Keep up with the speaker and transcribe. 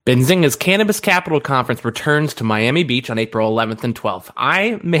Benzinga's Cannabis Capital Conference returns to Miami Beach on April 11th and 12th.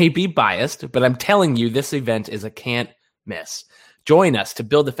 I may be biased, but I'm telling you this event is a can't miss. Join us to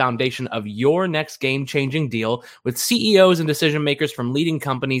build the foundation of your next game-changing deal with CEOs and decision-makers from leading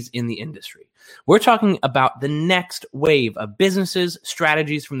companies in the industry. We're talking about the next wave of businesses,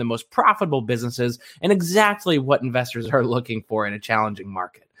 strategies from the most profitable businesses, and exactly what investors are looking for in a challenging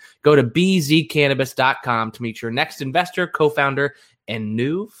market. Go to bzcannabis.com to meet your next investor, co-founder, and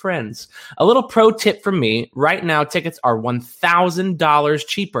new friends. A little pro tip from me, right now tickets are $1,000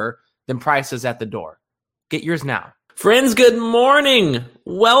 cheaper than prices at the door. Get yours now. Friends, good morning.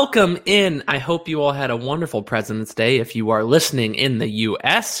 Welcome in. I hope you all had a wonderful President's Day if you are listening in the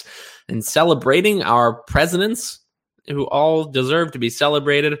U.S. and celebrating our presidents who all deserve to be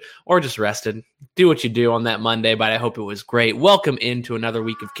celebrated or just rested. Do what you do on that Monday, but I hope it was great. Welcome into another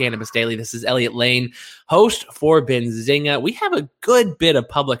week of Cannabis Daily. This is Elliot Lane, host for Benzinga. We have a good bit of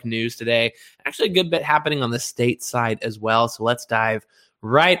public news today, actually a good bit happening on the state side as well, so let's dive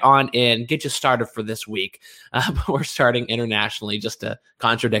right on in, get you started for this week. But we're starting internationally just to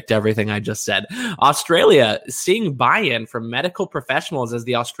contradict everything I just said. Australia is seeing buy-in from medical professionals as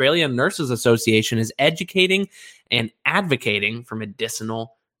the Australian Nurses Association is educating and advocating for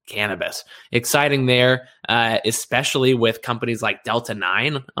medicinal cannabis. Exciting there, especially with companies like Delta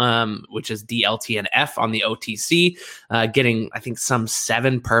 9, which is DLTNF on the OTC, getting, I think, some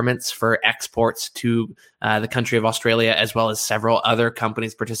 7 permits for exports to the country of Australia, as well as several other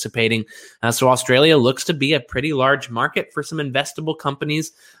companies participating. So Australia looks to be a pretty large market for some investable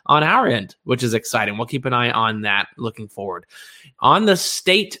companies on our end, which is exciting. We'll keep an eye on that looking forward. On the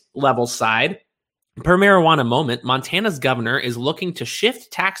state level side, per Marijuana Moment, Montana's governor is looking to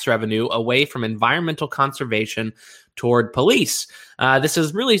shift tax revenue away from environmental conservation toward police. This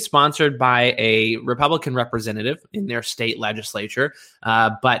is really sponsored by a Republican representative in their state legislature,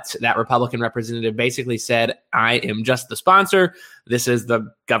 but that Republican representative basically said, I am just the sponsor. This is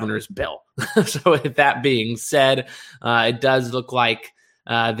the governor's bill. So with that being said, it does look like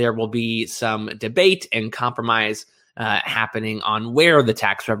there will be some debate and compromise happening on where the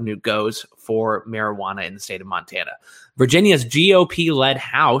tax revenue goes for marijuana in the state of Montana. Virginia's GOP-led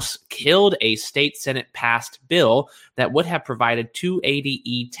House killed a state Senate-passed bill that would have provided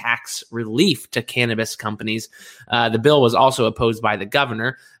 280E tax relief to cannabis companies. The bill was also opposed by the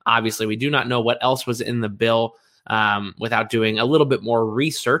governor. Obviously, we do not know what else was in the bill without doing a little bit more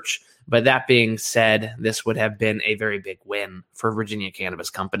research. But that being said, this would have been a very big win for Virginia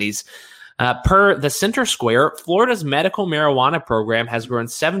cannabis companies. Per the Center Square, Florida's medical marijuana program has grown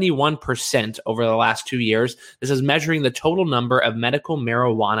 71% over the last 2 years. This is measuring the total number of medical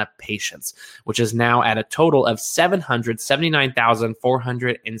marijuana patients, which is now at a total of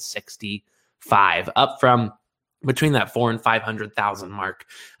 779,465, up from between that 400,000 and 500,000 mark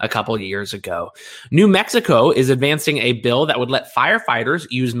a couple years ago. New Mexico is advancing a bill that would let firefighters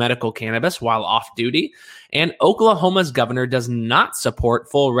use medical cannabis while off duty. And Oklahoma's governor does not support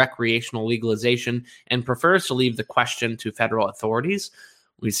full recreational legalization and prefers to leave the question to federal authorities.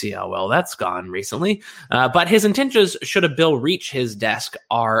 We see how well that's gone recently. But his intentions, should a bill reach his desk,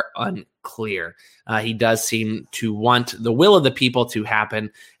 are unclear. He does seem to want the will of the people to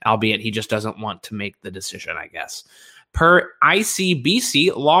happen, albeit he just doesn't want to make the decision, I guess. Per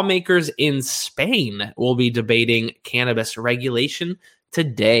ICBC, lawmakers in Spain will be debating cannabis regulation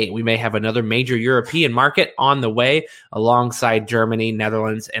today. We may have another major European market on the way alongside Germany,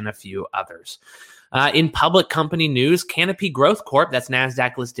 Netherlands, and a few others. In public company news, Canopy Growth Corp, that's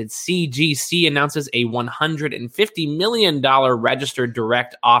NASDAQ-listed CGC, announces a $150 million registered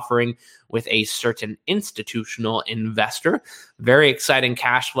direct offering with a certain institutional investor. Very exciting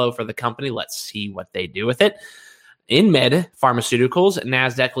cash flow for the company. Let's see what they do with it. InMed Pharmaceuticals,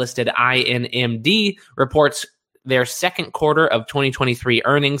 NASDAQ-listed INMD, reports their second quarter of 2023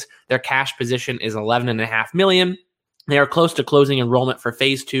 earnings. Their cash position is $11.5 million. They are close to closing enrollment for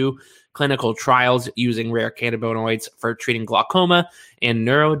phase 2 clinical trials using rare cannabinoids for treating glaucoma and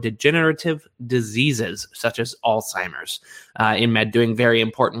neurodegenerative diseases such as Alzheimer's. InMed doing very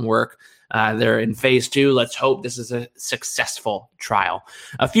important work. They're in phase 2. Let's hope this is a successful trial.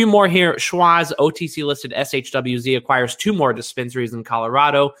 A few more here. Schwazze, OTC-listed SHWZ, acquires 2 more dispensaries in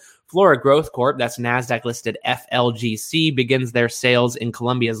Colorado. Flora Growth Corp, that's NASDAQ-listed FLGC, begins their sales in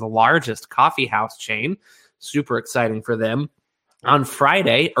Colombia's largest coffee house chain. Super exciting for them. On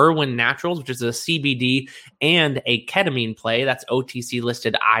Friday, Irwin Naturals, which is a CBD and a ketamine play, that's OTC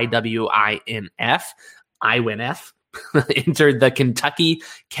listed IWINF, entered the Kentucky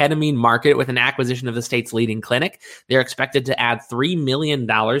ketamine market with an acquisition of the state's leading clinic. They're expected to add $3 million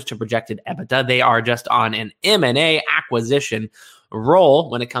to projected EBITDA. They are just on an M&A acquisition roll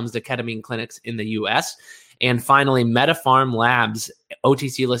when it comes to ketamine clinics in the U.S. And finally, MediPharm Labs,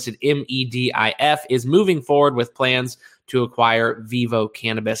 OTC listed MEDIF, is moving forward with plans to acquire Vivo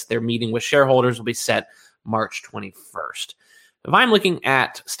Cannabis. Their meeting with shareholders will be set March 21st. If I'm looking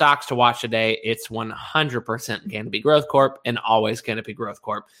at stocks to watch today, it's 100% Canopy Growth Corp and always Canopy Growth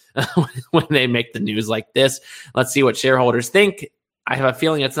Corp when they make the news like this. Let's see what shareholders think. I have a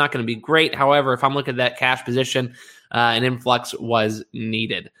feeling it's not going to be great. However, if I'm looking at that cash position, an influx was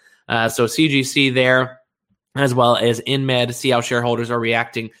needed. So CGC there, as well as InMed, see how shareholders are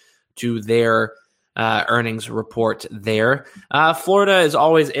reacting to their earnings report there. Florida is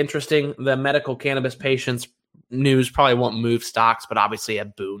always interesting. The medical cannabis patients news probably won't move stocks, but obviously a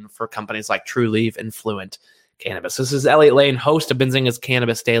boon for companies like Trulieve and Fluent Cannabis. This is Elliot Lane, host of Benzinga's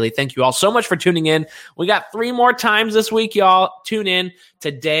Cannabis Daily. Thank you all so much for tuning in. We got 3 more times this week, y'all. Tune in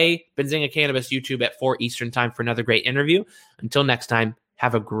today, Benzinga Cannabis YouTube at 4 Eastern time for another great interview. Until next time,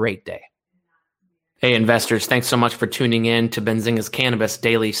 have a great day. Hey, investors, thanks so much for tuning in to Benzinga's Cannabis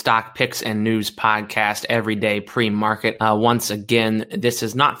Daily Stock Picks and News Podcast every day pre-market. Once again, this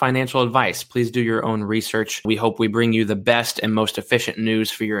is not financial advice. Please do your own research. We hope we bring you the best and most efficient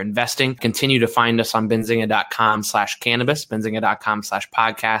news for your investing. Continue to find us on benzinga.com/cannabis,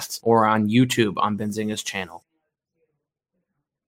 benzinga.com/podcasts, or on YouTube on Benzinga's channel.